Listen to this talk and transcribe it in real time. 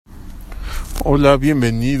Hola,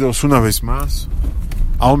 bienvenidos una vez más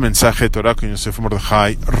a un mensaje de Torah con Yosef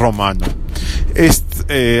Mordejai romano.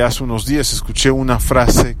 Hace unos días escuché una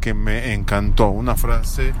frase que me encantó, una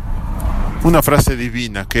frase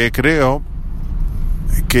divina que creo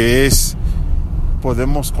que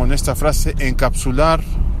podemos con esta frase encapsular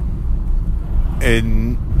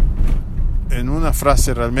en una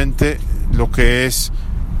frase realmente lo que es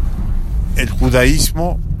el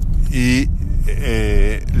judaísmo y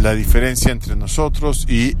la diferencia entre nosotros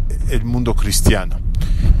y el mundo cristiano.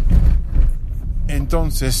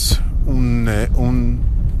 Entonces un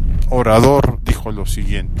orador dijo lo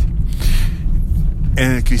siguiente: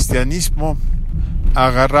 en el cristianismo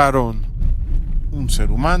agarraron un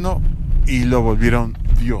ser humano y lo volvieron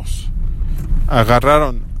Dios.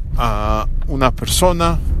 Agarraron a una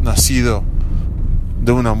persona nacido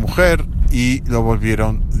de una mujer y lo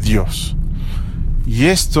volvieron Dios. Y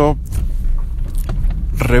esto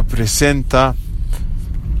representa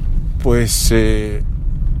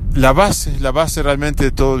la base realmente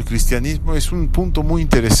de todo el cristianismo. Es un punto muy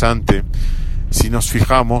interesante si nos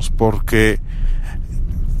fijamos, porque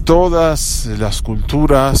todas las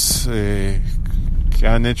culturas que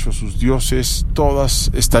han hecho sus dioses,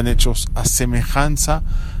 todas están hechos a semejanza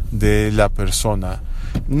de la persona.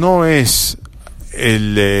 No es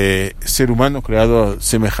el ser humano creado a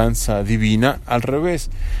semejanza divina, al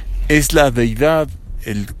revés, es la deidad,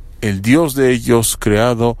 el Dios de ellos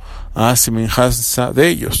creado a semejanza de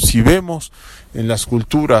ellos. Si vemos en las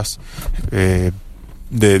culturas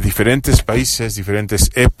de diferentes países, diferentes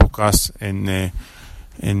épocas en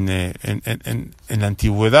la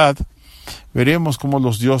antigüedad, veremos cómo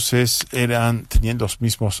los dioses tenían los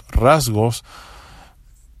mismos rasgos,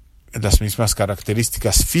 las mismas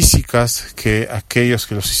características físicas que aquellos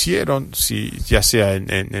que los hicieron. Ya sea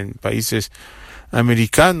en países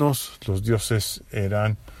americanos, los dioses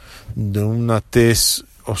eran de una tez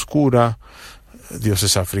oscura,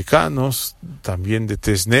 dioses africanos también de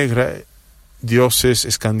tez negra, dioses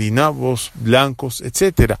escandinavos, blancos,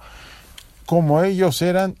 etcétera. Como ellos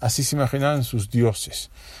eran, así se imaginaban sus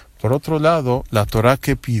dioses. Por otro lado, la Torah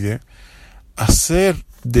que pide hacer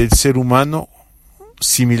del ser humano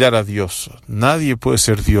similar a Dios. Nadie puede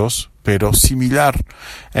ser Dios, pero similar.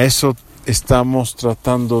 A eso estamos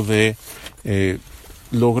tratando de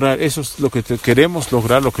lograr. Eso es lo que queremos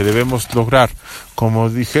lograr, lo que debemos lograr. Como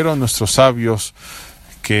dijeron nuestros sabios,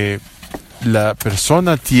 que la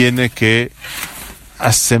persona tiene que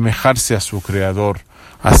asemejarse a su creador.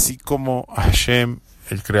 Así como Hashem,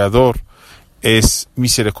 el creador, es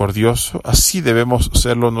misericordioso, así debemos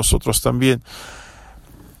serlo nosotros también.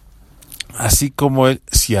 Así como Él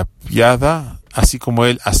se apiada, así como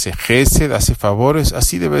Él hace gesed, hace favores,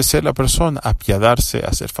 así debe ser la persona, apiadarse,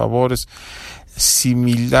 hacer favores,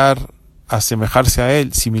 asemejarse a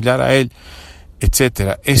Él, similar a Él,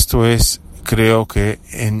 etcétera. Esto es, creo que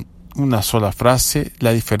en una sola frase,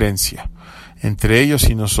 la diferencia entre ellos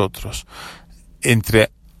y nosotros. Entre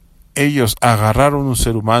ellos agarraron un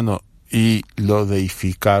ser humano y lo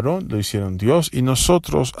deificaron, lo hicieron Dios, y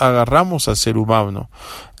nosotros agarramos al ser humano.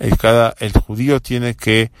 El judío tiene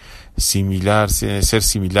que ser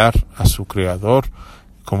similar a su creador,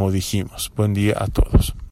 como dijimos. Buen día a todos.